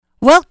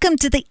Welcome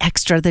to The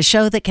Extra, the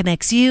show that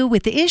connects you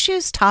with the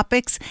issues,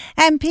 topics,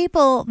 and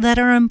people that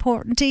are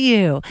important to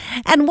you.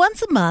 And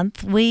once a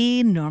month,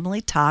 we normally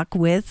talk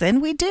with,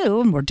 and we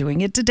do, and we're doing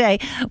it today,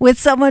 with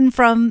someone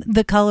from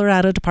the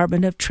Colorado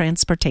Department of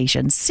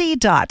Transportation,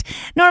 CDOT.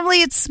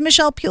 Normally it's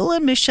Michelle Pula.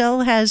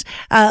 Michelle has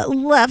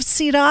left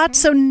CDOT,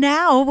 so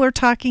now we're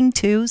talking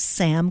to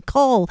Sam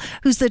Cole,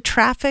 who's the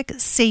Traffic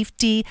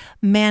Safety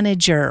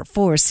Manager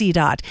for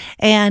CDOT.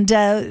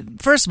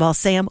 And first of all,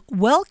 Sam,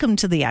 welcome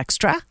to The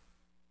Extra.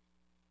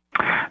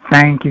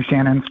 Thank you,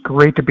 Shannon. It's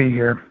great to be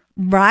here.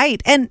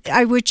 Right. And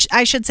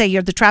I should say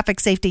you're the Traffic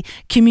Safety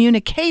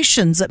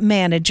Communications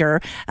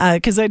Manager,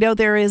 because I know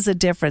there is a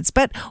difference.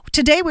 But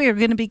today we are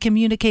going to be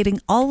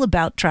communicating all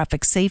about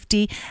traffic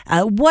safety,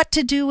 what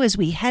to do as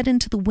we head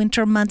into the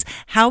winter months,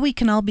 how we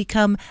can all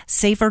become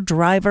safer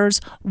drivers,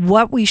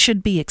 what we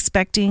should be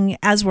expecting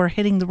as we're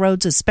hitting the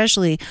roads,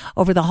 especially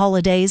over the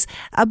holidays.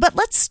 But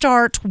let's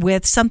start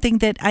with something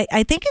that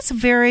I think is a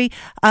very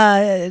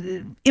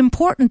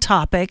important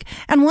topic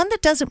and one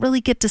that doesn't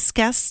really get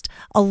discussed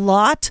a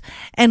lot.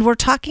 And we're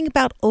talking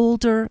about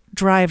older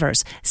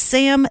drivers.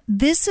 Sam,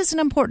 this is an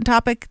important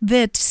topic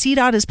that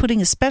CDOT is putting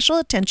a special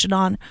attention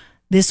on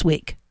this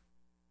week.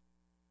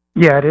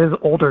 Yeah, it is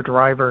Older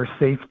Driver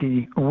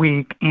Safety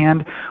Week,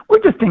 and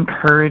we're just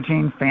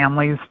encouraging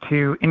families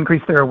to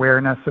increase their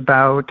awareness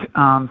about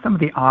some of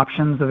the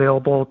options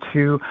available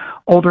to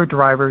older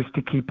drivers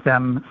to keep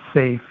them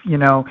safe. You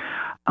know,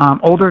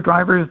 older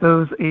drivers,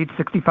 those age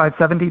 65,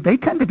 70, they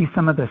tend to be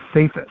some of the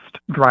safest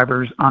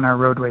drivers on our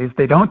roadways.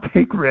 They don't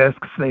take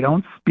risks. They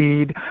don't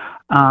speed.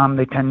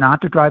 They tend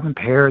not to drive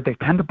impaired. They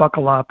tend to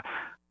buckle up.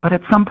 But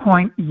at some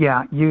point,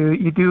 yeah,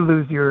 you do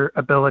lose your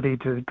ability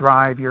to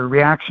drive. Your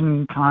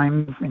reaction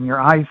times and your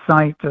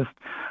eyesight just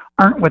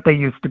aren't what they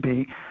used to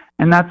be.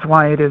 And that's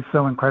why it is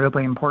so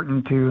incredibly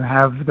important to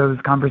have those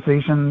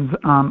conversations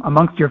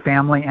amongst your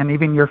family and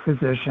even your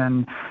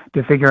physician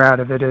to figure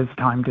out if it is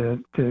time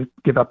to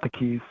give up the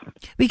keys.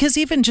 Because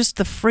even just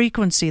the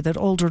frequency that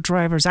older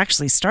drivers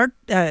actually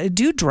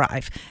do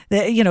drive,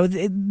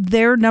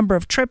 their number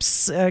of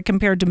trips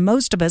compared to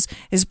most of us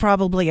is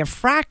probably a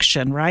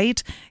fraction,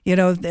 right? You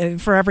know,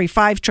 for every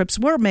 5 trips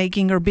we're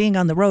making or being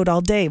on the road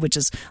all day, which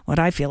is what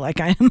I feel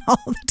like I am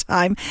all the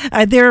time,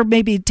 they're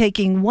maybe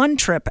taking 1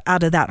 trip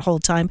out of that whole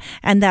time.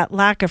 And that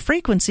lack of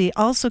frequency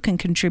also can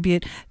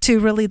contribute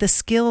to really the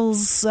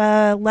skills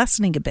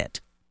lessening a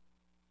bit.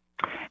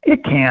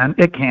 It can.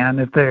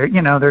 If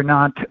they're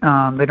not,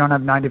 they don't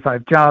have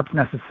 9-to-5 jobs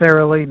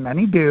necessarily.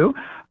 Many do.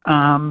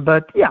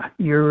 But yeah,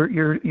 you're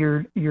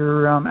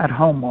at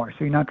home more,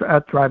 so you're not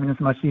out driving as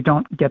much. You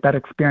don't get that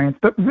experience.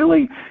 But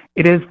really,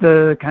 it is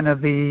the kind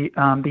of the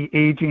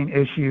aging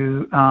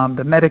issue,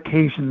 the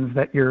medications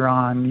that you're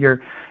on,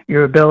 your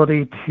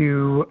ability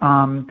to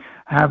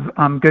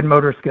have good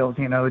motor skills.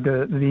 You know,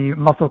 the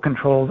muscle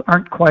controls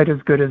aren't quite as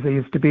good as they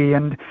used to be,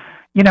 and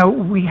you know,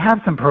 we have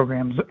some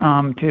programs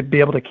to be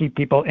able to keep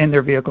people in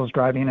their vehicles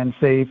driving and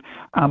safe.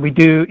 We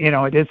do, you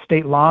know, it is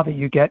state law that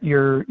you get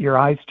your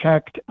eyes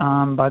checked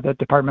by the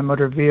Department of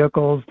Motor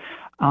Vehicles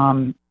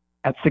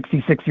at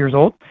 66 years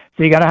old.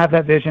 So you got to have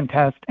that vision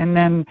test. And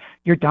then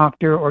your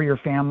doctor or your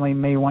family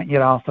may want you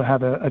to also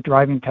have a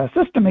driving test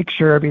just to make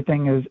sure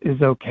everything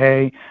is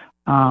okay.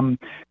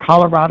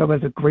 Colorado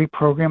has a great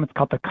program. It's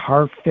called the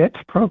Car Fit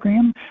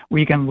program, where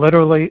you can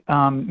literally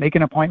make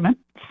an appointment,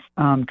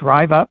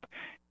 drive up,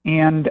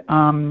 and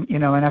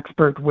an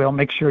expert will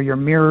make sure your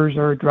mirrors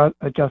are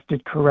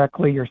adjusted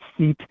correctly, your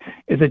seat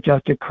is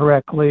adjusted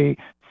correctly,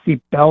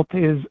 seat belt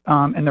is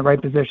in the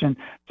right position,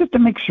 just to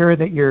make sure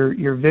that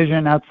your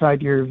vision outside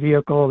your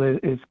vehicle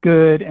is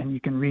good and you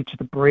can reach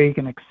the brake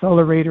and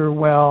accelerator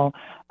well.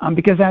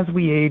 Because as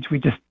we age, we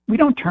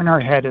don't turn our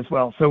head as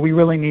well, so we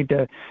really need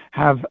to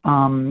have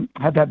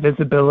that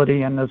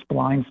visibility and those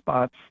blind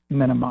spots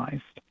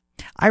minimized.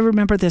 I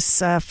remember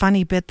this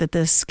funny bit that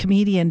this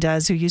comedian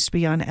does who used to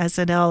be on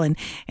SNL,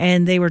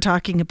 and they were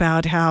talking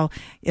about how,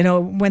 you know,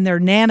 when their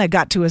Nana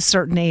got to a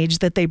certain age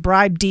that they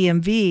bribed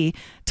DMV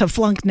to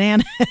flunk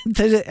Nana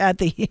at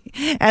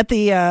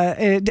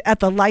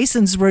the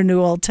license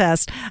renewal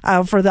test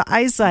for the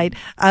eyesight.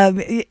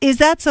 Is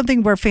that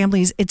something where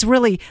families, it's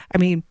really, I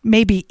mean,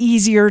 maybe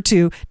easier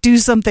to do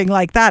something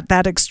like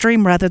that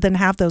extreme rather than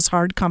have those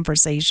hard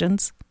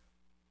conversations?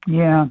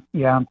 Yeah.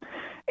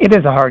 It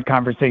is a hard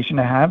conversation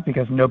to have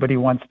because nobody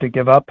wants to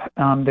give up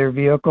their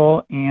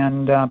vehicle,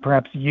 and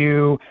perhaps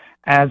you,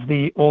 as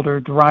the older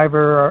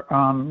driver,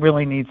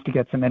 really needs to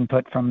get some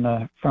input from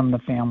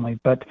the family.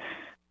 But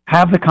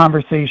have the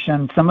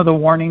conversation. Some of the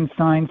warning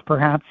signs,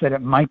 perhaps, that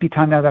it might be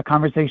time to have that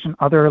conversation.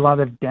 Are there a lot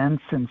of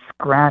dents and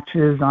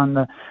scratches on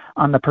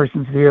the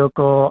person's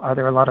vehicle? Are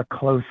there a lot of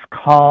close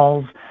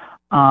calls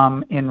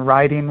in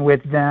riding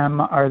with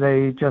them? Are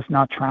they just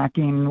not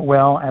tracking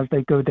well as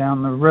they go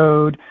down the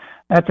road?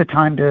 That's a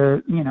time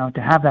to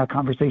have that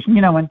conversation.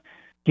 You know, and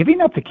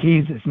giving up the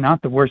keys is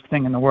not the worst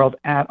thing in the world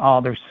at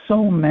all. There's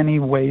so many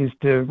ways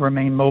to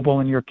remain mobile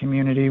in your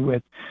community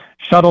with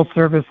shuttle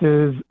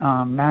services,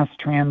 mass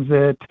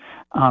transit,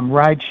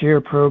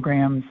 rideshare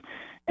programs.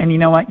 And you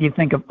know what? You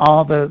think of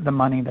all the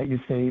money that you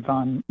save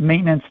on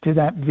maintenance to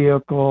that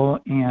vehicle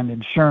and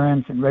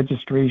insurance and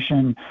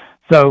registration.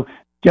 So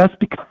just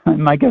because,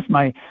 I guess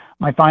my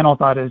final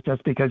thought is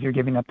just because you're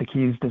giving up the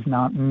keys does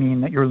not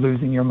mean that you're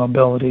losing your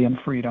mobility and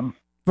freedom.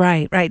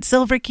 Right.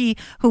 Silver Key,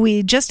 who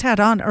we just had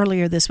on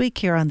earlier this week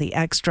here on the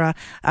Extra,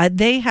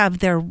 they have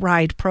their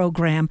ride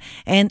program,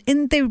 and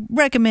they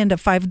recommend a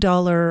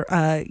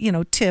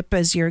 $5 tip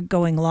as you're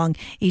going along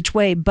each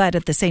way. But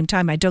at the same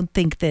time, I don't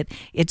think that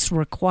it's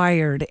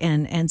required,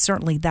 and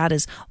certainly that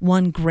is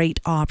one great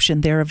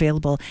option. They're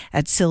available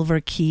at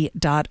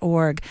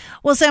silverkey.org.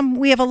 Well, Sam,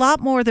 we have a lot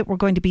more that we're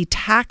going to be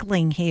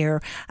tackling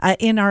here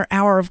in our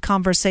hour of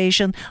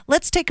conversation.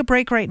 Let's take a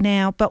break right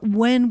now, but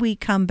when we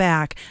come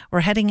back, we're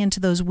heading into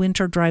those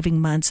winter driving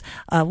months.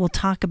 We'll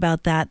talk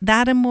about that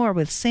and more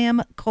with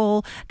Sam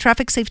Cole,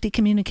 Traffic Safety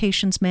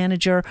Communications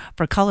Manager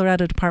for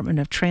Colorado Department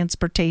of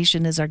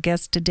Transportation, is our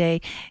guest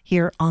today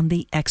here on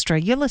The Extra.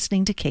 You're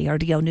listening to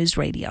KRDO News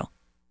Radio.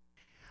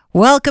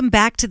 Welcome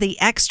back to The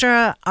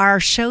Extra, our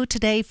show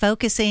today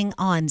focusing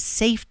on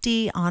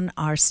safety on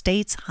our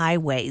state's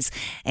highways.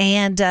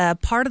 And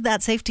part of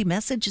that safety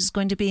message is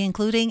going to be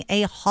including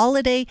a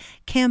holiday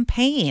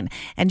campaign.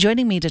 And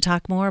joining me to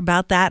talk more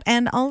about that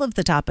and all of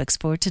the topics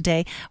for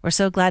today, we're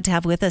so glad to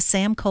have with us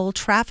Sam Cole,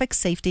 Traffic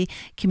Safety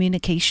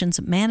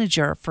Communications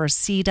Manager for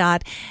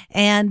CDOT.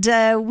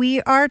 And we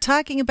are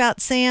talking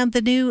about, Sam,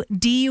 the new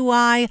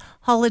DUI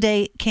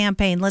holiday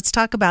campaign. Let's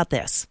talk about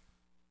this.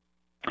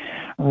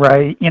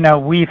 Right.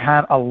 We've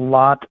had a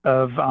lot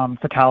of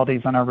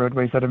fatalities on our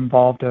roadways that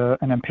involved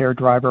an impaired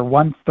driver.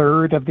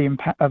 1/3 of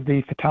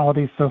the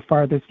fatalities so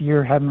far this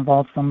year had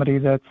involved somebody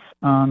that's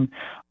on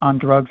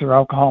drugs or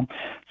alcohol.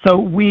 So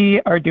we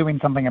are doing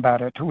something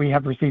about it. We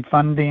have received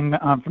funding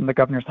from the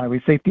Governor's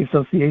Highway Safety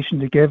Association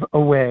to give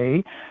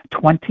away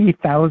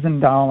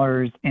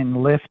 $20,000 in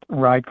Lyft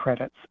ride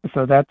credits.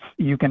 So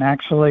you can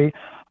actually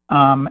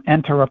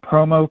enter a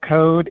promo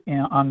code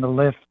on the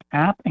Lyft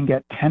app and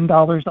get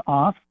 $10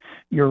 off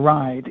your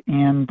ride.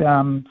 And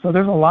so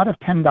there's a lot of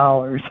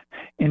 $10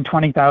 in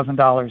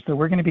 $20,000. So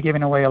we're going to be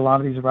giving away a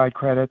lot of these ride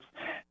credits.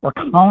 We're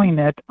calling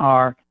it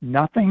our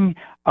Nothing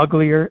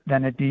Uglier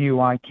Than a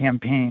DUI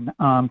campaign,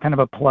 kind of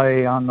a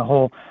play on the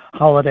whole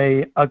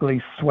holiday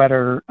ugly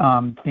sweater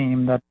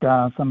theme that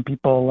some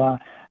people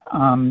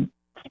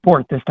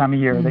sport this time of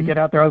year. Mm-hmm. They get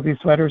out their ugly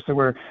sweaters, so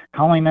we're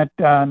calling it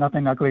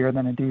Nothing Uglier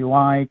Than a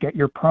DUI. Get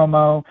your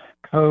promo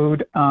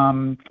code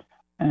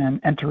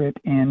and enter it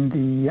in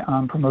the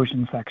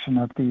promotion section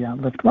of the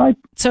Lyft ride.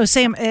 So,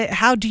 Sam,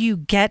 how do you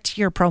get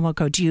your promo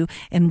code? Do you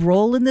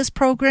enroll in this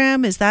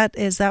program? Is that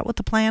what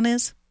the plan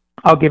is?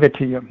 I'll give it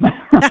to you.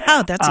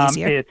 Oh, that's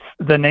easier. It's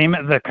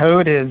the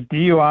code is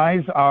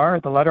DUIs are,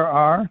 the letter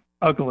R,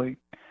 ugly.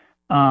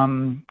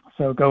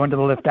 So go into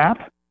the Lyft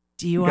app.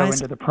 DUIs go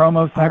into the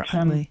promo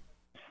section.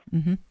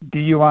 Mm-hmm.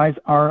 DUIs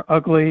are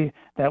ugly.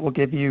 That will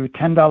give you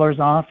 $10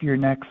 off your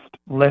next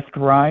Lyft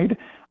ride.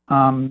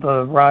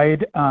 The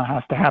ride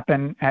has to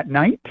happen at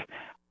night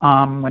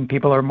when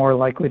people are more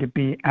likely to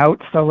be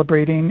out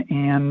celebrating,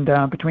 and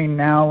between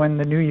now and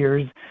the New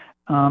Year's,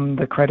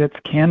 the credits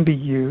can be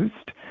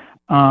used.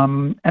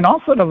 And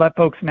also to let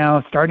folks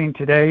know, starting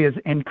today is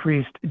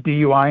increased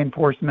DUI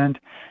enforcement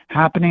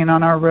happening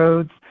on our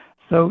roads.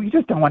 So you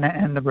just don't want to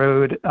end the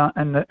road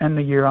end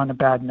the year on a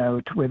bad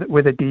note with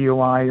a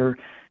DUI or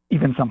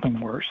even something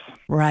worse.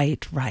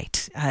 Right.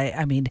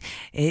 I mean,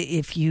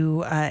 if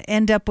you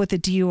end up with a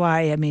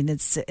DUI, I mean,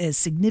 it's a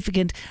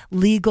significant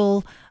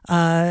legal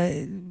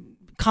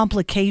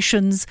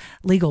complications,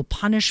 legal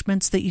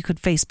punishments that you could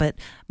face, but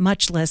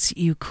much less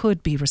you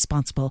could be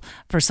responsible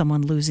for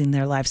someone losing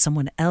their life,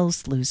 someone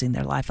else losing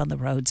their life on the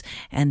roads.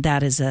 And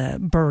that is a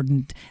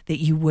burden that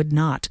you would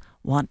not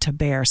want to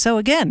bear. So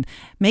again,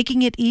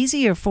 making it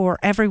easier for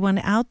everyone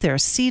out there.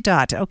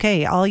 CDOT,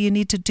 okay, all you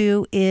need to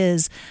do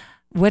is,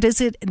 what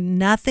is it?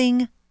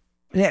 Nothing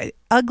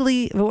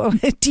ugly.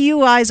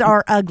 DUIs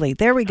are ugly.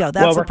 There we go.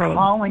 That's the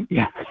promo.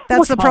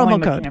 That's the promo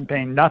code.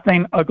 Campaign.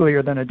 Nothing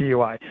uglier than a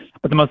DUI.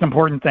 But the most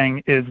important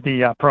thing is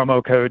the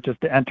promo code,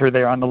 just to enter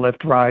there on the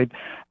Lyft ride,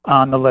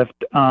 on the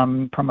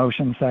Lyft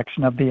promotion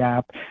section of the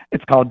app.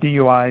 It's called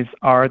DUIs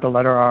are, the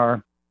letter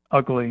R,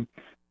 ugly.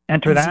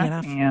 Enter Easy that,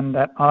 enough. And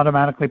that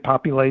automatically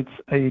populates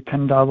a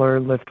 $10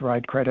 Lyft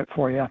ride credit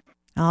for you.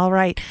 All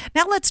right.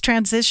 Now let's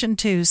transition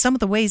to some of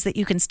the ways that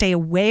you can stay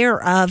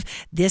aware of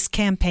this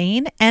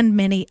campaign and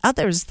many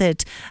others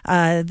that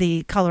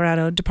the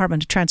Colorado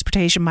Department of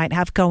Transportation might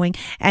have going.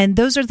 And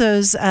those are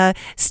those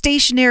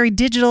stationary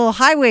digital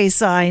highway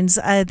signs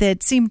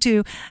that seem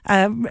to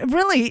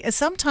really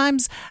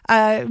sometimes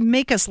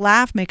make us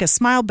laugh, make us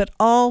smile, but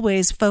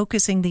always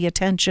focusing the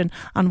attention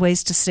on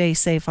ways to stay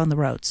safe on the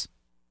roads.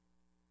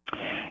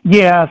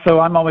 Yeah,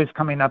 so I'm always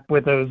coming up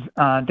with those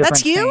different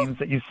sayings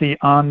that you see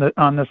on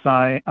the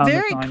side, on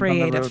Very the signs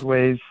creative. on the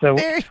roadways. So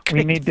Very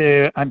we need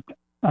to. I'm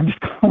just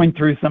going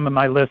through some of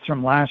my lists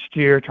from last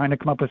year, trying to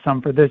come up with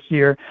some for this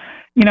year.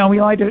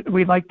 We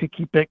like to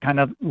keep it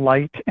kind of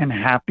light and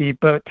happy,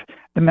 but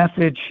the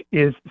message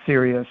is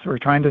serious. We're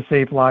trying to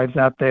save lives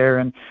out there,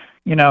 and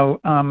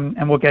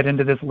and we'll get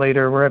into this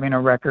later, we're having a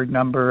record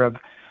number of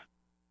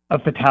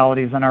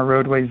fatalities on our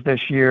roadways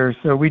this year.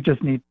 So we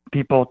just need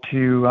people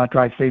to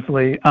drive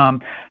safely.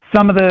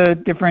 Some of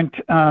the different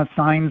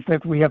signs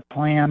that we have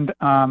planned,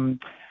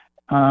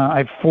 I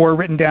have 4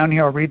 written down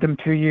here. I'll read them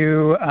to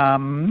you.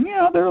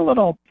 They're a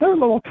little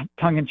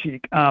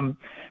tongue-in-cheek.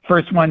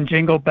 First one,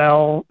 jingle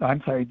belts.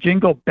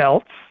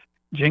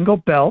 Jingle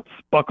belts,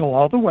 buckle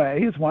all the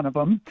way is one of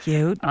them.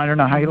 Cute. I don't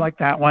know how you like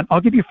that one.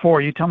 I'll give you 4.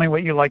 You tell me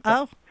what you like.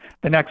 Oh.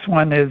 The next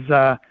one is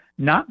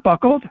not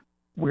buckled.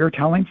 We're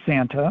telling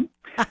Santa.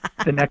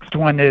 The next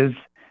one is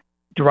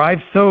drive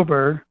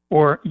sober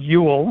or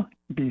you'll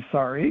be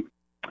sorry.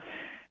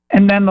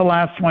 And then the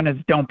last one is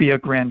don't be a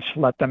Grinch,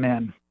 let them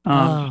in.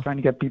 Just trying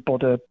to get people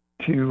to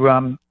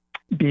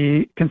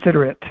be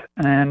considerate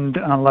and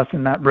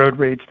lessen that road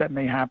rage that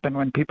may happen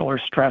when people are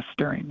stressed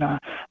during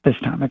this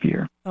time of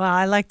year. Well,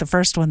 I like the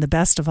first one the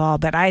best of all,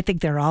 but I think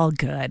they're all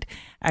good.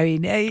 I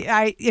mean,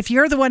 if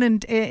you're the one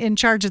in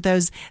charge of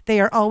those, they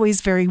are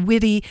always very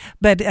witty,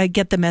 but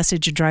get the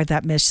message and drive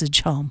that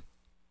message home.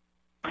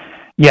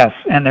 Yes,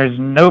 and there's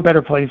no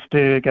better place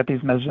to get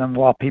these messages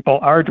while people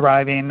are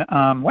driving.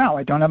 Wow,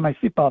 I don't have my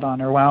seatbelt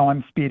on, or wow,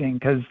 I'm speeding,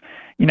 because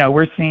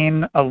we're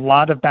seeing a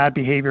lot of bad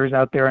behaviors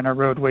out there in our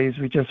roadways.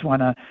 We just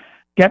want to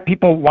get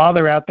people while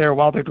they're out there,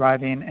 while they're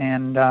driving,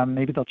 and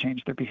maybe they'll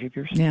change their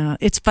behaviors. Yeah,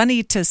 it's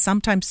funny to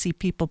sometimes see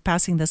people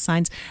passing the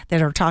signs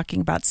that are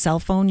talking about cell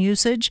phone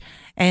usage,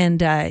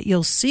 and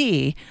you'll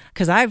see,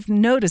 because I've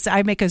noticed,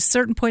 I make a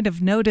certain point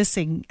of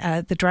noticing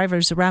the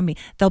drivers around me,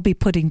 they'll be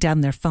putting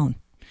down their phone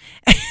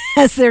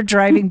as they're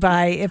driving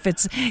by, if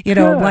it's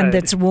one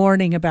that's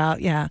warning about.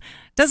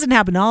 Doesn't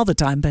happen all the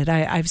time, but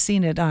I've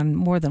seen it on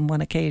more than one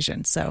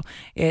occasion. So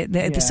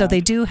so they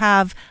do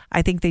have,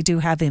 I think they do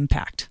have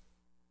impact.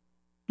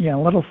 Yeah, a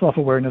little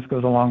self-awareness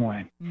goes a long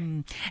way.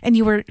 And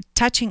you were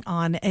touching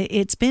on,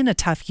 it's been a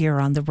tough year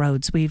on the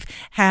roads. We've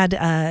had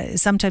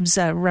sometimes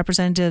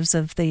representatives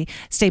of the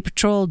State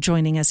Patrol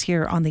joining us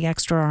here on the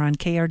Extra or on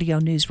KRDO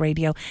News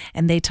Radio,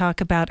 and they talk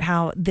about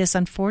how this,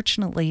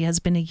 unfortunately, has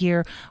been a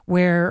year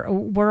where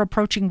we're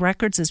approaching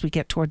records as we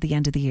get toward the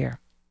end of the year.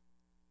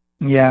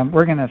 Yeah,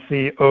 we're going to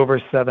see over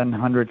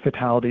 700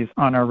 fatalities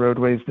on our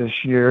roadways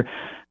this year.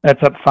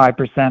 That's up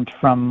 5%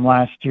 from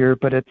last year,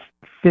 but it's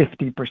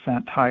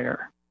 50%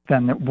 higher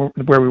than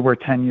where we were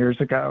 10 years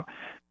ago.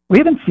 We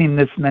haven't seen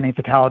this many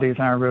fatalities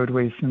on our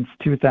roadways since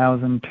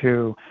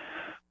 2002.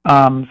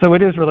 So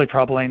it is really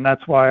troubling.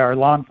 That's why our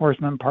law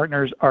enforcement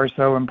partners are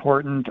so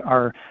important.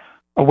 Our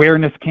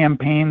awareness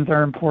campaigns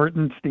are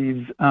important.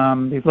 These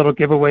little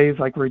giveaways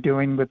like we're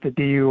doing with the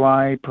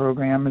DUI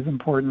program is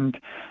important.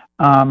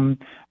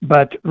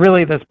 But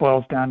really this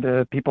boils down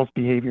to people's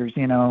behaviors.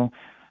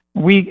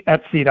 We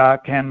at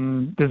CDOT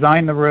can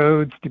design the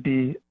roads to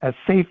be as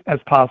safe as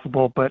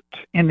possible, but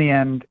in the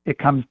end, it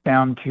comes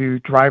down to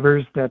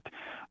drivers that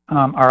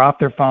are off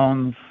their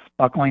phones,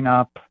 buckling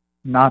up,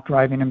 not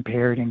driving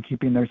impaired, and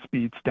keeping their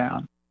speeds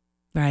down.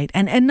 Right,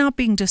 and not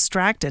being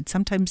distracted.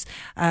 Sometimes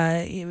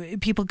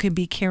people can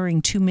be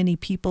carrying too many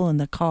people in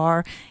the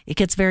car. It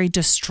gets very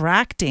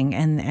distracting,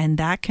 and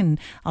that can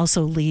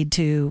also lead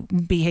to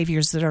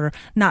behaviors that are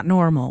not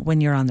normal when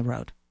you're on the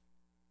road.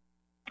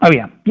 Oh,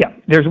 yeah.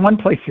 There's one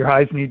place your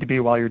eyes need to be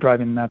while you're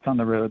driving, and that's on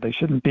the road. They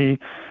shouldn't be,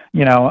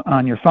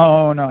 on your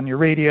phone, on your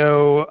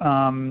radio,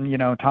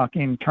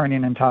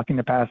 turning and talking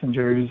to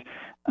passengers.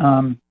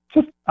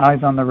 Just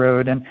eyes on the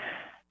road. And,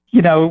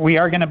 we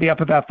are going to be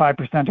up about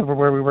 5% over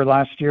where we were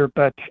last year,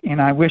 but,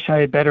 I wish I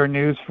had better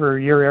news for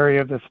your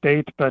area of the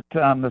state, but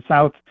the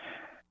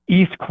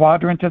southeast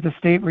quadrant of the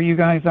state where you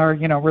guys are,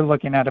 we're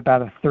looking at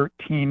about a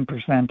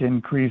 13%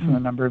 increase in the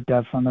number of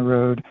deaths on the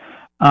road.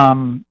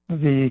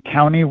 The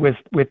county with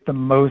the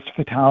most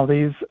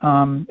fatalities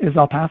is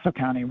El Paso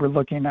County. We're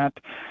looking at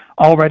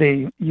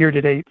already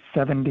year-to-date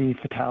 70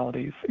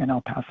 fatalities in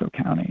El Paso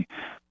County.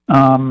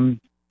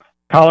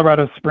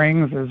 Colorado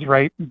Springs is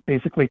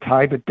basically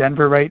tied with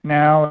Denver right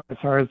now as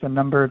far as the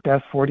number of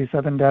deaths,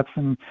 47 deaths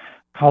in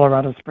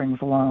Colorado Springs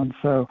alone.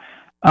 So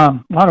a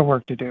lot of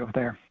work to do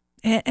there.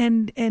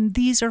 And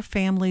these are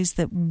families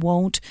that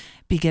won't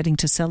be getting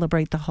to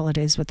celebrate the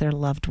holidays with their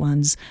loved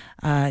ones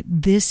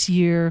this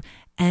year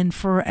and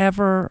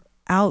forever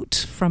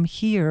out from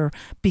here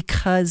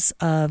because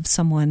of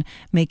someone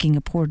making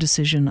a poor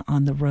decision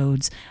on the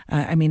roads.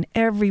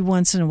 Every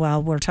once in a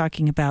while we're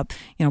talking about,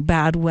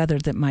 bad weather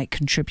that might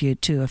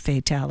contribute to a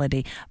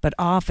fatality, but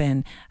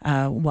often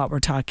what we're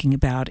talking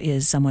about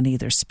is someone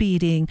either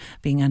speeding,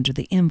 being under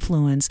the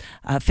influence,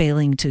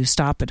 failing to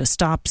stop at a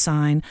stop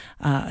sign,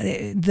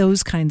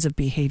 those kinds of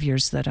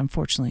behaviors that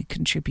unfortunately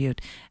contribute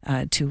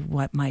to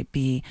what might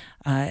be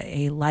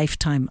a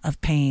lifetime of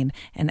pain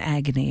and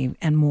agony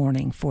and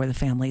mourning for the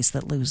families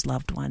that lose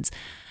loved ones.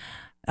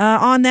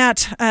 On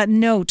that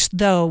note,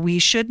 though, we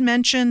should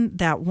mention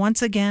that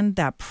once again,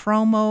 that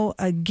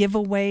promo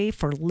giveaway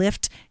for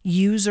Lyft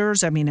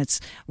users. I mean,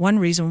 it's one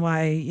reason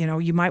why,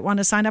 you might want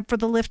to sign up for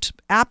the Lyft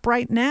app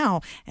right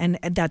now. And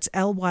that's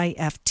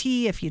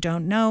LYFT if you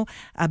don't know.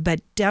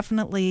 But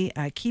definitely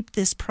keep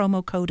this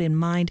promo code in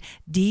mind.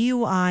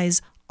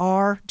 DUIs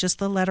are, just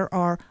the letter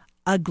R,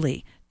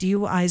 ugly.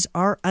 DUIs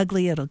are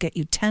ugly. It'll get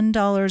you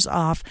 $10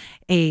 off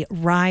a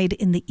ride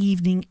in the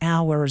evening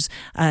hours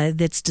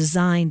that's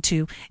designed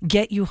to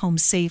get you home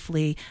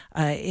safely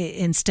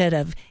instead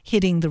of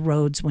hitting the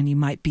roads when you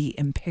might be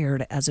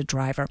impaired as a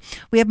driver.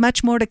 We have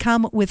much more to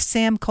come with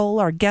Sam Cole,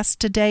 our guest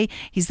today.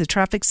 He's the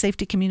Traffic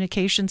Safety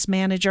Communications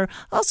Manager,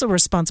 also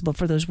responsible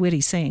for those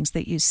witty sayings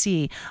that you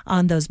see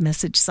on those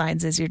message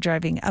signs as you're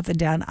driving up and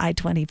down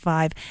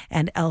I-25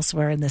 and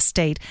elsewhere in the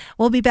state.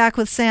 We'll be back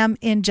with Sam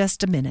in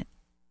just a minute.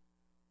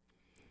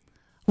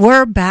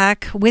 We're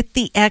back with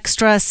the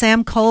extra.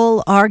 Sam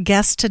Cole, our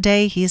guest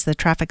today. He's the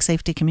Traffic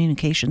Safety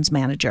Communications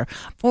Manager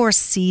for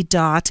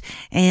CDOT.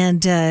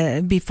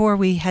 And before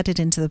we headed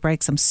into the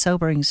break, some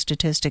sobering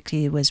statistics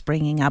he was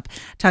bringing up,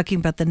 talking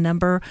about the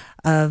number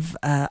of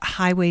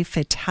highway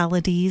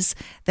fatalities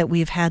that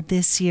we've had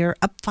this year,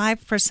 up 5%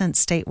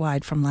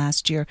 statewide from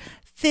last year.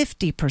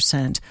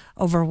 50%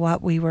 over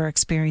what we were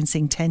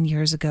experiencing 10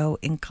 years ago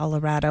in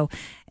Colorado.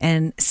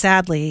 And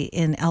sadly,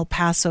 in El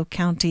Paso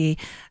County,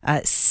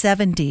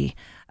 70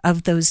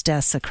 of those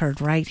deaths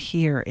occurred right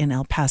here in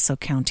El Paso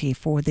County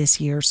for this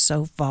year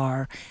so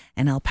far.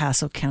 And El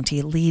Paso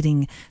County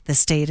leading the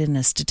state in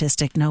a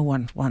statistic no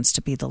one wants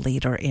to be the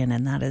leader in,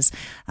 and that is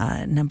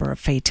number of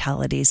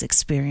fatalities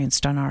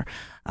experienced on our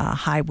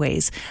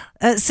highways.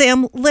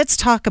 Sam, let's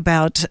talk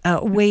about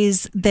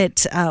ways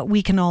that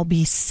we can all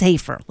be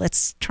safer.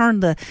 Let's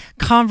turn the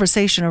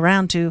conversation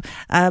around to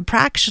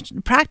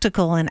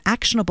practical and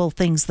actionable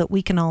things that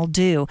we can all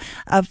do.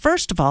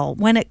 First of all,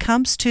 when it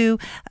comes to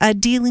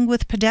dealing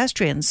with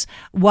pedestrians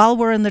while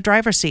we're in the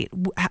driver's seat,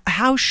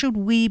 how should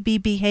we be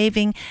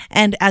behaving?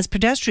 And as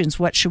pedestrians,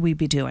 what should we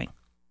be doing?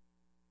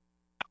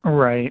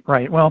 Right.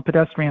 Well,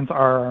 pedestrians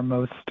are our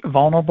most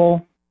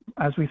vulnerable,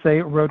 as we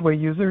say, roadway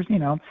users.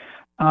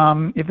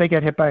 If they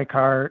get hit by a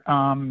car,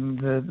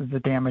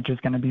 the damage is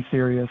going to be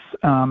serious.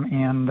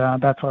 And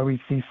that's why we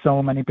see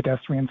so many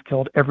pedestrians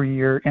killed every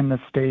year in the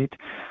state.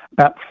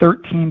 About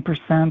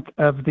 13%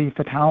 of the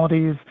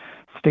fatalities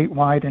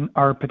statewide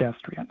are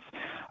pedestrians.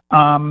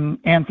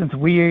 And since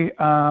we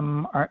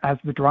are, as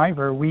the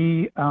driver,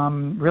 we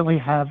really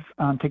have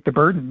take the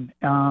burden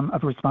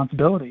of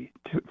responsibility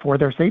for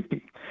their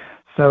safety.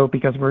 So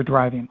because we're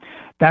driving,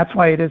 that's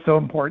why it is so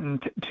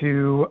important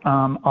to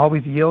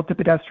always yield to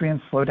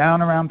pedestrians, slow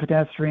down around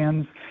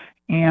pedestrians,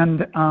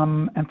 and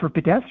for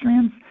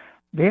pedestrians,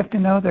 they have to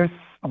know there's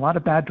a lot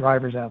of bad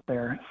drivers out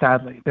there.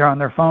 Sadly, they're on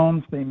their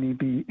phones. They may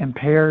be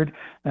impaired.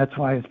 That's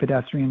why, as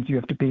pedestrians, you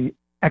have to be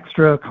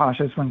extra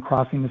cautious when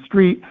crossing the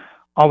street.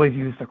 Always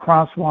use the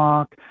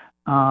crosswalk.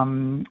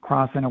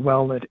 Cross in a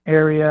well-lit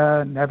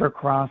area. Never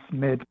cross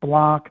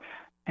mid-block.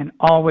 And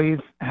always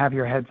have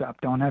your heads up.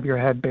 Don't have your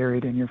head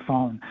buried in your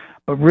phone.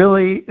 But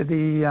really,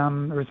 the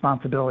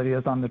responsibility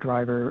is on the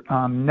driver.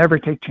 Never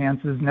take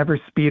chances. Never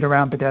speed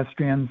around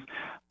pedestrians.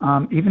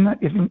 Even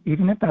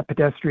if that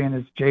pedestrian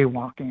is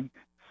jaywalking,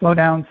 slow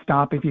down,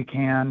 stop if you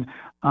can.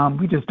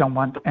 We just don't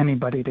want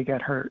anybody to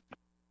get hurt.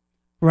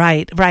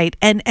 Right.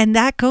 And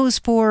that goes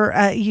for,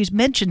 you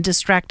mentioned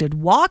distracted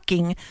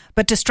walking,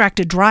 but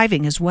distracted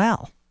driving as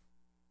well.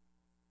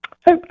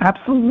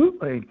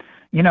 Absolutely.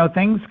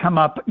 Things come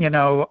up,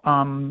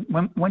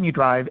 when you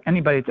drive.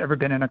 Anybody that's ever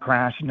been in a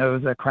crash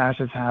knows that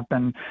crashes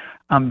happen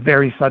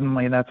very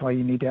suddenly. That's why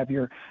you need to have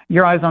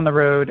your eyes on the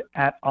road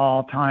at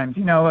all times.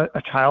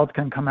 A child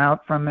can come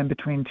out from in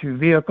between two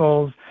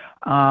vehicles.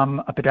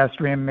 A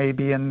pedestrian may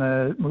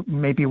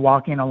be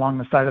walking along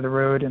the side of the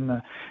road in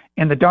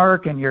the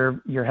dark, and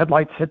your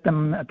headlights hit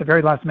them at the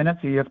very last minute,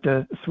 so you have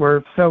to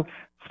swerve. So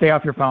stay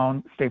off your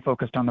phone, stay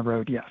focused on the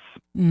road, yes.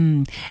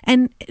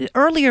 And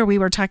earlier we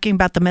were talking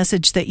about the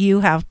message that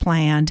you have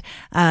planned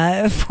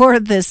for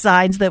the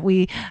signs that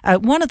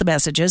one of the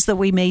messages that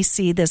we may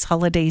see this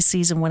holiday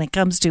season when it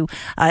comes to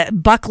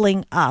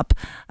buckling up.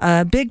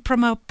 A big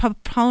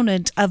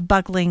proponent of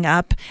buckling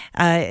up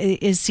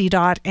is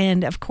CDOT,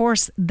 and of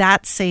course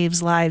that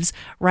saves lives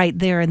right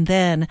there and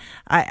then.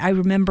 I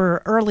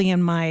remember early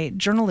in my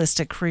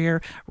journalistic career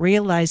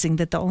realizing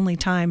that the only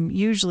time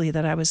usually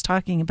that I was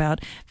talking about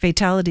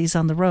fatalities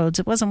on the roads,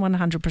 it wasn't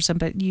 100%,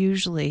 but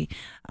usually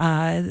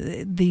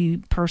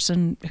the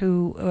person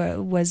who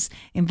was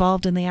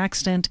involved in the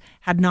accident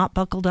had not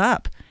buckled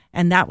up.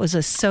 And that was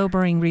a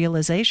sobering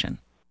realization.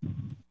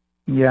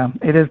 Yeah,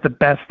 it is the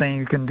best thing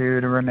you can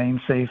do to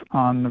remain safe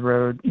on the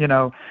road.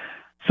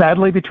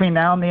 Sadly, between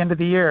now and the end of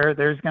the year,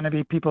 there's going to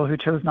be people who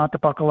chose not to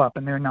buckle up,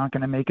 and they're not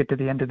going to make it to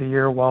the end of the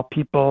year, while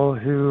people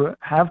who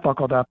have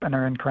buckled up and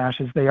are in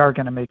crashes, they are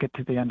going to make it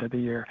to the end of the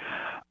year.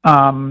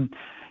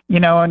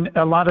 And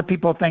a lot of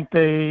people think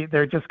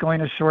they're just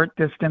going a short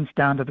distance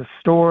down to the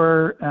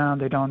store.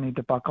 They don't need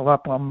to buckle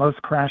up. Well,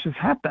 most crashes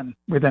happen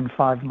within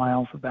 5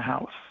 miles of the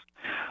house.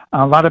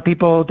 A lot of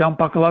people don't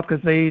buckle up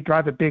because they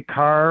drive a big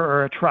car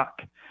or a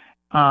truck.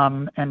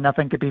 And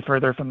nothing could be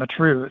further from the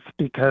truth,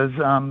 because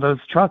those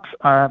trucks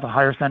have a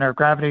higher center of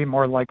gravity,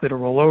 more likely to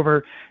roll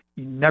over.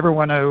 You never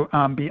want to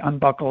be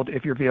unbuckled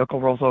if your vehicle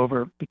rolls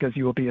over, because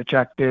you will be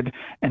ejected,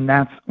 and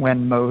that's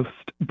when most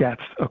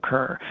deaths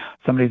occur.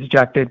 Somebody's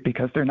ejected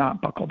because they're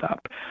not buckled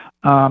up.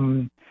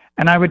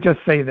 And I would just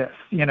say this,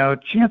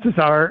 chances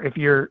are if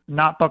you're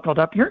not buckled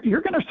up, you're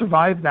going to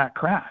survive that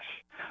crash.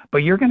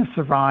 But you're going to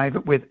survive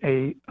with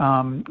a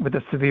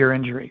severe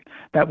injury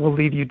that will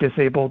leave you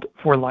disabled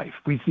for life.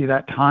 We see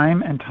that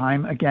time and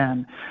time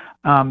again.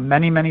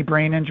 Many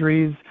brain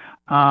injuries.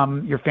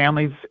 Your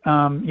family's, it's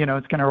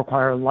going to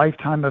require a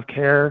lifetime of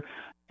care,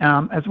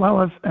 as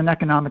well as an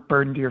economic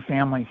burden to your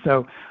family.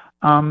 So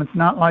it's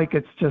not like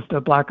it's just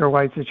a black or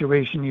white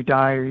situation. You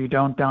die or you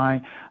don't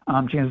die.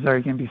 Chances are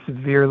you're going to be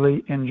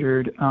severely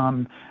injured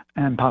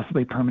and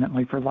possibly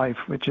permanently for life,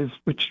 which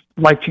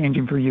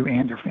life-changing for you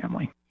and your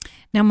family.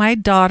 Now, my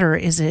daughter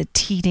is a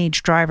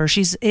teenage driver.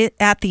 She's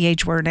at the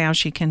age where now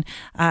she can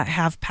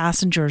have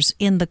passengers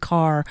in the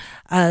car.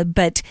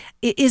 But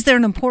is there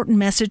an important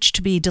message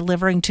to be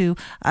delivering to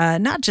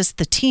not just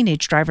the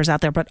teenage drivers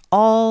out there, but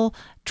all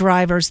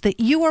drivers, that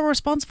you are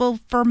responsible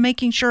for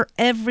making sure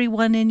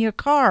everyone in your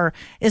car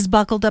is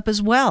buckled up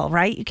as well,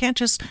 right? You can't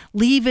just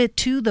leave it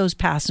to those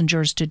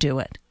passengers to do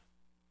it.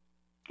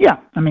 Yeah.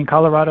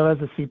 Colorado has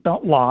a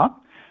seatbelt law.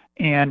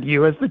 And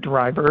you as the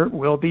driver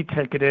will be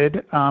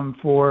ticketed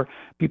for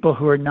people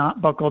who are not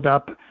buckled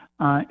up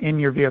in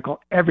your vehicle,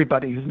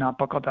 everybody who's not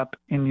buckled up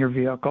in your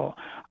vehicle.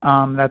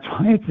 That's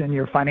why it's in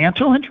your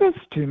financial interest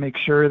to make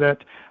sure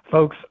that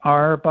folks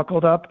are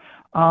buckled up.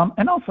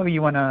 And also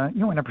you want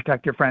to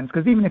protect your friends,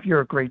 because even if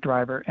you're a great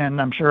driver, and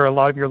I'm sure a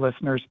lot of your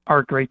listeners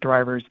are great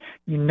drivers,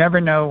 you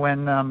never know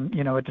when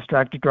a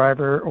distracted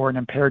driver or an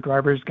impaired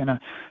driver is going to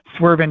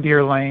swerve into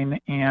your lane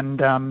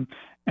and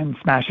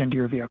smash into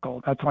your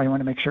vehicle. That's why you want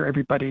to make sure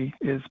everybody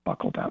is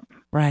buckled up.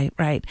 Right.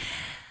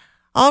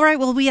 All right.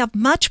 Well, we have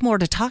much more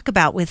to talk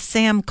about with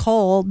Sam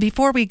Cole.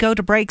 Before we go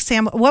to break,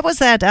 Sam, what was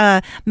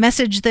that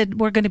message that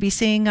we're going to be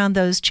seeing on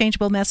those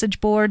changeable message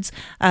boards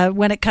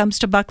when it comes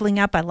to buckling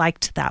up? I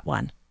liked that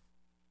one.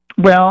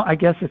 Well, I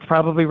guess it's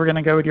probably we're going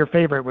to go with your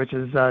favorite, which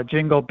is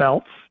jingle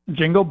belts,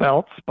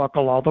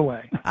 buckle all the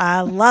way. I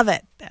love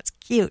it. That's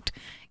cute.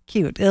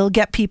 It'll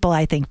get people,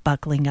 I think,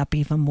 buckling up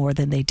even more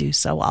than they do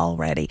so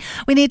already.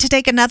 We need to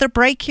take another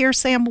break here,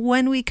 Sam.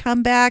 When we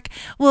come back,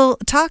 we'll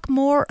talk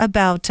more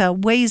about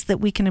ways that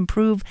we can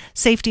improve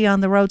safety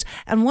on the roads.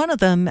 And one of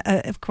them,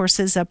 of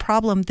course, is a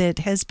problem that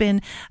has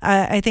been,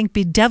 I think,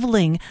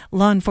 bedeviling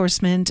law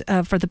enforcement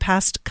for the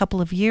past couple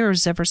of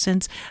years, ever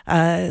since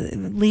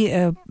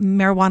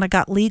marijuana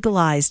got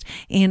legalized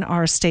in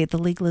our state. The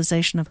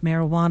legalization of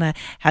marijuana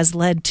has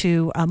led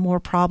to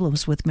more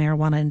problems with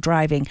marijuana and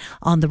driving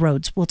on the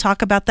roads. We'll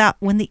talk about that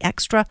when the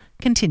Extra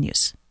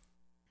continues.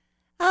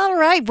 All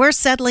right, we're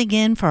settling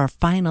in for our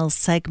final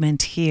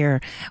segment here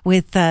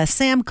with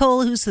Sam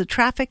Cole, who's the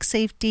Traffic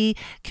Safety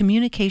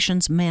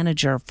Communications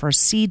Manager for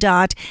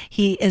CDOT.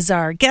 He is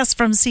our guest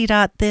from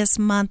CDOT this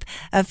month,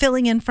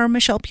 filling in for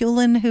Michelle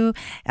Pulin, who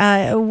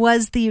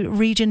was the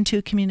Region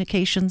 2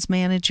 Communications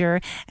Manager.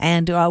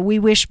 And we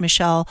wish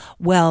Michelle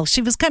well.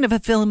 She was kind of a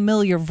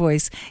familiar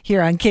voice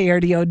here on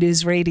KRDO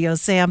News Radio,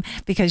 Sam,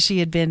 because she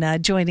had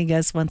been joining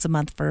us once a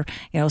month for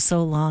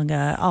so long,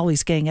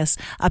 always getting us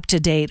up to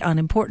date on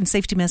important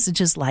safety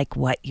messages like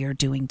what you're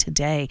doing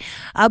today.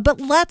 But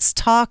let's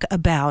talk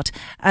about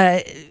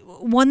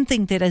one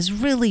thing that has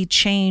really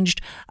changed,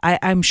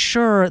 I'm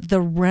sure, the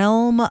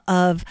realm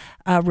of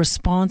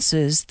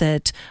responses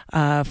that,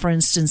 for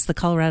instance, the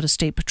Colorado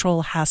State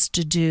Patrol has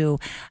to do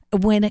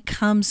when it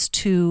comes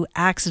to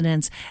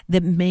accidents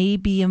that may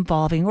be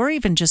involving, or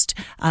even just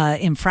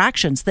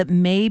infractions that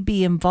may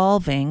be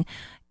involving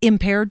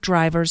impaired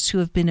drivers who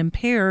have been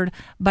impaired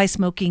by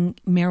smoking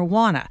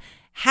marijuana.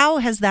 How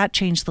has that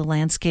changed the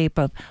landscape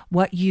of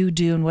what you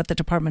do and what the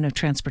Department of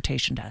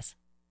Transportation does?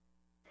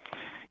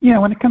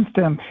 When it comes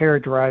to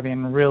impaired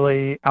driving,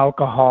 really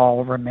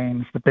alcohol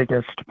remains the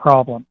biggest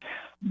problem.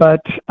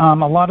 But a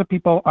lot of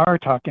people are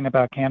talking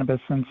about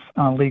cannabis since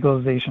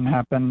legalization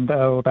happened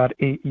about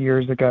 8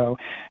 years ago.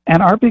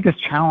 And our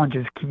biggest challenge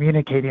is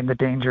communicating the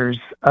dangers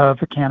of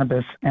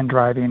cannabis and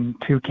driving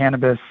to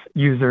cannabis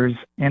users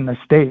in the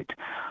state.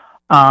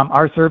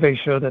 Our surveys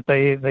show that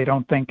they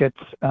don't think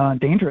it's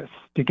dangerous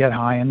to get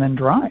high and then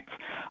drive,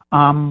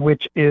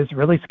 which is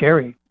really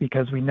scary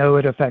because we know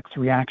it affects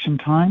reaction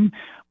time.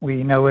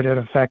 We know it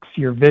affects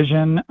your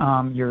vision,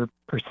 your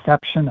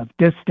perception of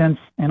distance,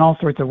 in all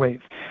sorts of ways.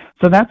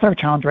 So that's our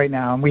challenge right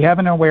now. And we have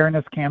an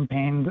awareness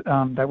campaign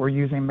that we're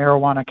using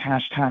marijuana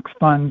cash tax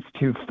funds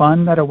to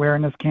fund that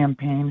awareness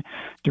campaign,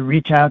 to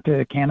reach out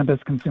to cannabis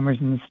consumers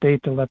in the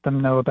state to let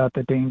them know about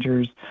the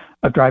dangers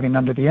of driving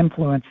under the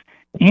influence,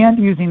 and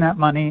using that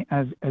money,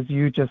 as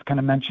you just kind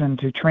of mentioned,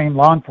 to train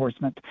law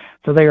enforcement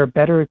so they are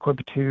better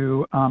equipped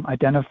to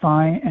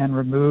identify and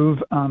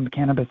remove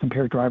cannabis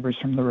impaired drivers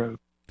from the road.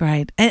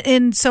 Right.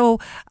 And so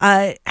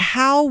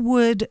how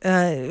would,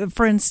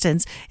 for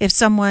instance, if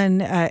someone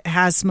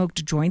has smoked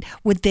a joint,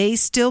 would they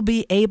still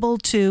be able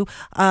to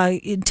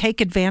take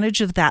advantage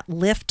of that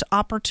Lyft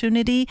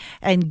opportunity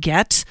and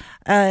get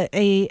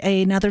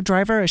another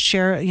driver, a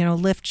share,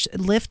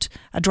 Lyft,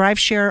 a drive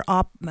share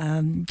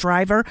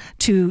driver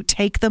to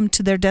take them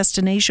to their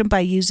destination by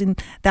using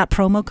that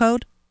promo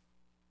code?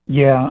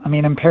 Yeah, I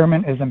mean,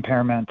 impairment is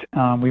impairment.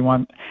 We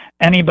want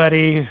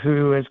anybody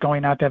who is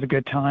going out to have a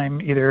good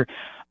time, either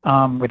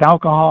with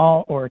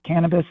alcohol or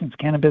cannabis, since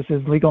cannabis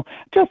is legal,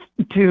 just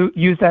to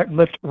use that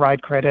Lyft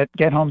ride credit,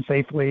 get home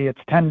safely.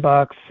 It's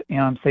 $10,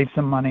 save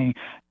some money,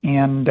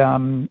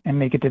 and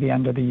make it to the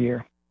end of the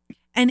year.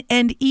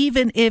 And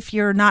even if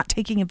you're not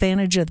taking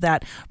advantage of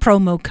that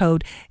promo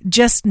code,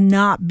 just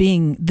not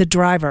being the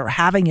driver,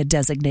 having a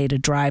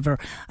designated driver,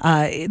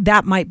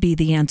 that might be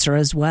the answer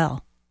as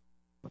well.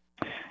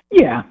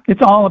 Yeah,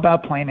 it's all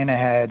about planning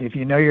ahead. If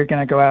you know you're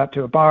going to go out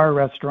to a bar,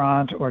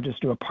 restaurant, or just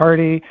to a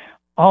party,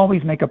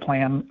 always make a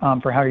plan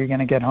for how you're going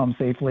to get home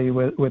safely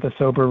with a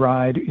sober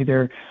ride,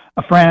 either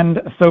a friend,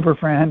 a sober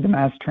friend, a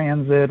mass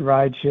transit,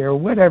 ride share,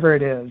 whatever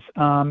it is.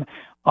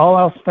 All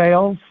else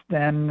fails,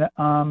 then,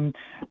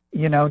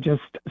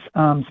 just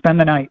spend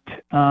the night.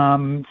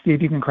 See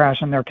if you can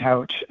crash on their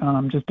couch.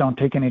 Just don't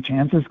take any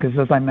chances because,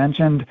 as I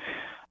mentioned,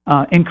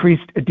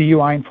 increased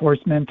DUI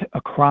enforcement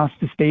across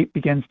the state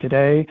begins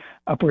today.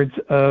 Upwards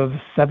of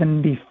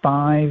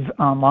 75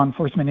 law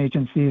enforcement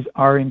agencies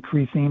are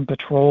increasing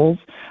patrols.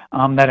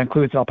 That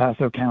includes El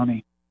Paso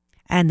County.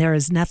 And there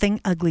is nothing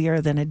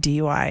uglier than a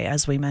DUI,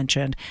 as we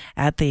mentioned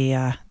at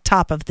the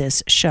top of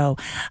this show.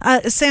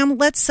 Sam,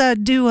 let's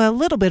do a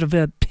little bit of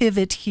a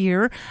pivot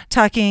here,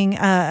 talking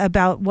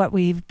about what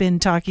we've been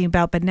talking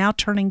about, but now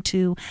turning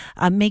to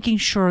making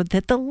sure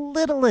that the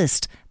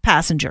littlest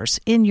passengers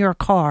in your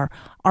car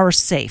are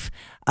safe.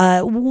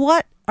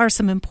 What are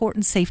some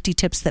important safety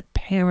tips that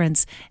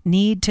parents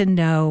need to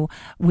know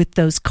with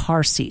those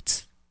car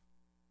seats?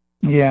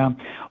 Yeah.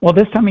 Well,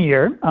 this time of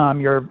year,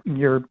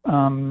 you're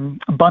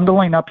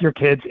bundling up your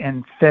kids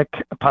in thick,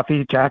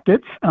 puffy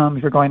jackets.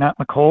 If you're going out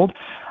in the cold,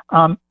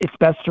 it's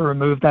best to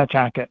remove that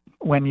jacket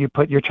when you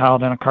put your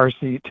child in a car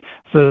seat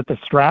so that the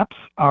straps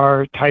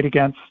are tight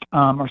against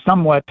or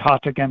somewhat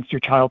taut against your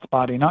child's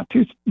body. Not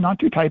too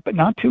tight, but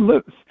not too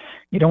loose.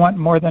 You don't want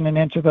more than an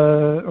inch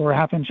or a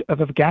half inch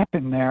of a gap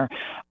in there.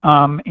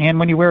 And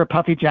when you wear a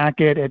puffy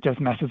jacket, it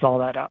just messes all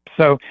that up.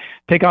 So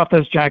take off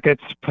those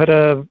jackets, put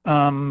a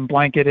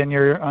blanket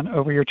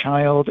over your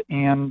child,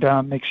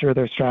 and make sure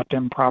they're strapped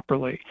in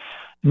properly.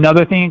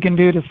 Another thing you can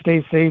do to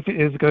stay safe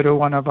is go to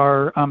one of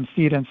our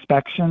seat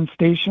inspection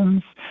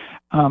stations.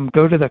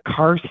 Go to the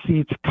Car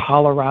Seats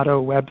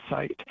Colorado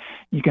website.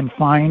 You can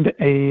find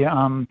a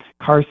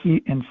car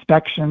seat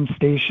inspection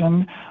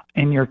station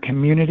in your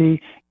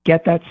community.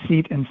 Get that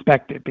seat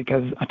inspected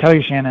because I tell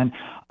you, Shannon,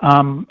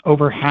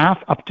 over half,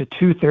 up to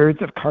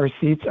 2/3 of car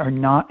seats are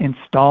not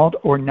installed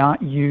or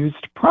not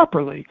used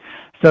properly.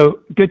 So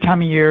good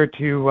time of year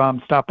to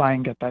stop by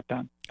and get that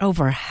done.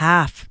 Over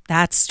half.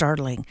 That's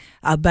startling.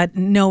 But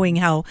knowing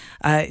how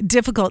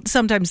difficult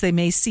sometimes they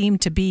may seem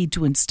to be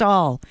to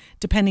install,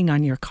 depending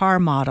on your car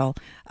model,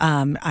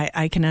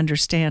 I can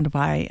understand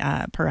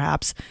why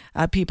perhaps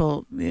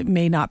people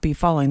may not be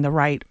following the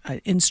right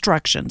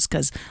instructions,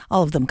 because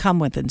all of them come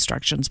with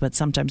instructions, but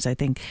sometimes I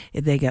think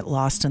they get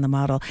lost in the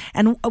model.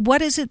 And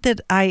what is it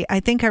that I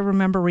think I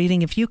remember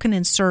reading? If you can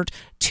insert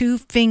 2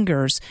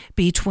 fingers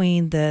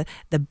between the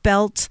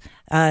belt,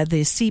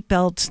 the seat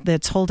belt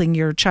that's holding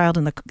your child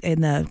in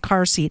the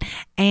car seat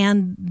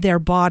and their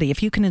body,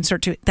 if you can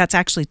insert 2, that's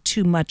actually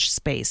too much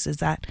space. Is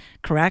that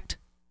correct?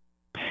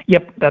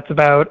 Yep, that's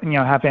about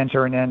half inch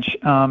or an inch.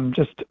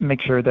 Just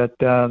make sure that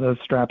those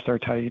straps are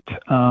tight,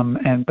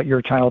 but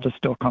your child is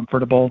still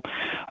comfortable.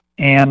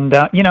 And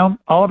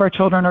all of our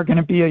children are going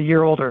to be a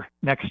year older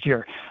next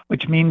year,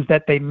 which means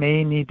that they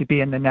may need to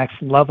be in the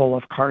next level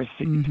of car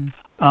seat,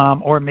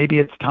 or maybe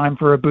it's time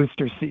for a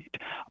booster seat.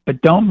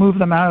 But don't move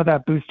them out of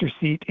that booster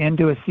seat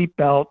into a seat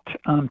belt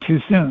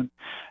too soon,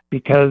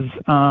 because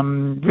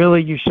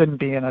really you shouldn't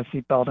be in a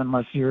seatbelt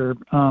unless you're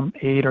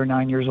 8 or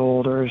 9 years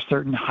old or a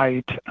certain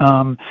height.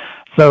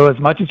 So as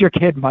much as your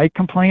kid might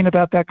complain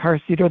about that car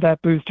seat or that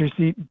booster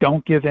seat,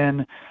 don't give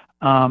in.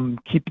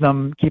 Keep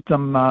them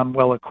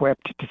well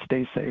equipped to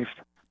stay safe.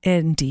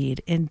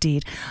 Indeed.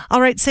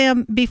 All right,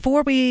 Sam,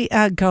 before we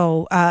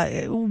go,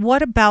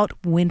 what about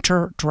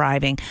winter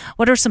driving?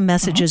 What are some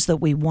messages that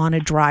we want to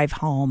drive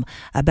home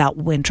about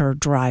winter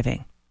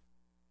driving?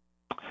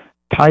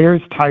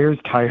 Tires.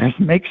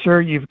 Make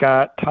sure you've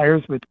got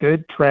tires with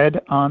good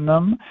tread on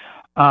them.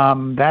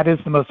 That is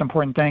the most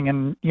important thing.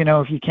 And,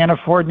 if you can't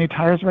afford new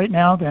tires right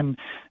now, then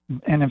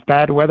And if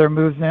bad weather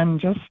moves in,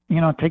 just,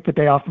 take the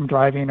day off from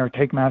driving or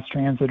take mass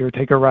transit or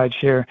take a ride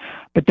share,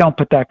 but don't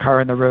put that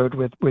car in the road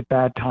with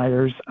bad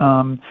tires.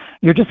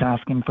 You're just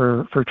asking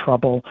for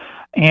trouble.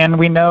 And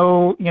we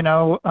know,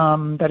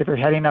 that if you're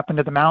heading up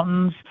into the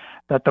mountains,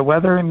 that the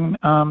weather in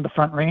the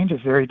Front Range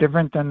is very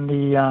different than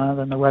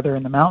the weather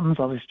in the mountains.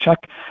 Always check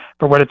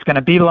for what it's going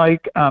to be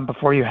like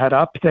before you head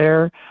up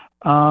there.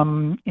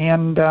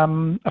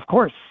 Of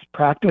course,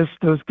 practice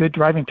those good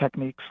driving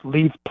techniques.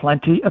 Leave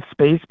plenty of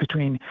space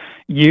between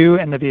you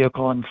and the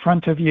vehicle in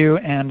front of you,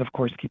 and of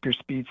course, keep your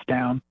speeds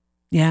down.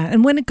 Yeah,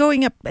 and when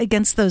going up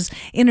against those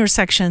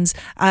intersections,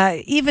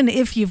 even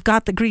if you've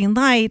got the green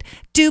light,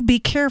 do be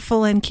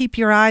careful and keep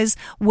your eyes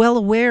well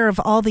aware of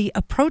all the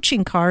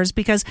approaching cars,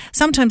 because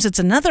sometimes it's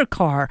another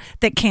car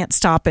that can't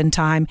stop in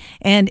time.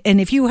 And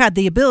if you had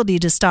the ability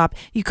to stop,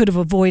 you could have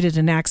avoided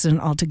an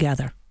accident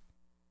altogether.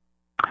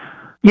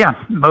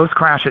 Yeah, most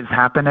crashes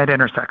happen at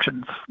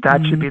intersections.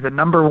 That should be the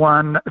number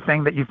one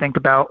thing that you think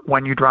about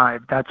when you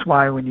drive. That's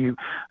why when you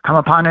come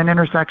upon an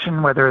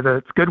intersection, whether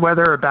it's good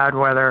weather or bad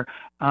weather,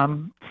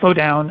 slow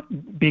down,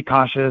 be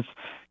cautious.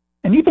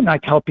 And even I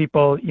tell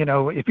people,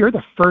 if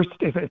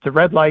it's a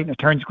red light and it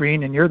turns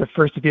green and you're the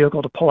first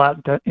vehicle to pull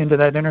out into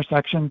that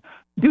intersection,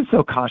 do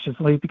so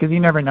cautiously, because you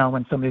never know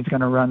when somebody's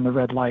going to run the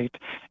red light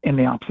in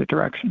the opposite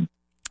direction.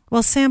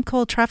 Well, Sam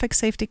Cole, Traffic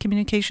Safety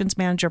Communications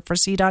Manager for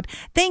CDOT,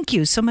 thank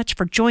you so much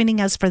for joining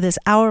us for this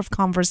hour of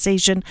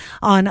conversation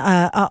on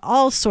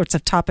all sorts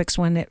of topics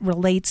when it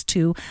relates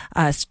to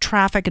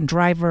traffic and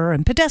driver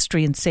and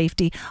pedestrian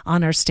safety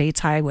on our state's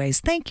highways.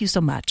 Thank you so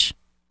much.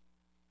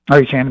 All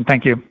right, Shannon,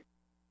 thank you.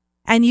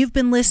 And you've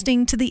been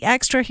listening to The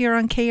Extra here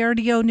on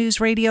KRDO News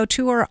Radio.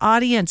 To our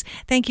audience,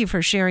 thank you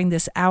for sharing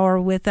this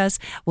hour with us.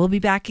 We'll be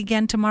back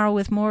again tomorrow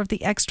with more of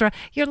The Extra.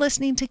 You're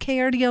listening to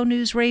KRDO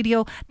News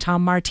Radio.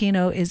 Tom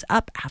Martino is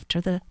up after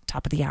the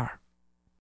top of the hour.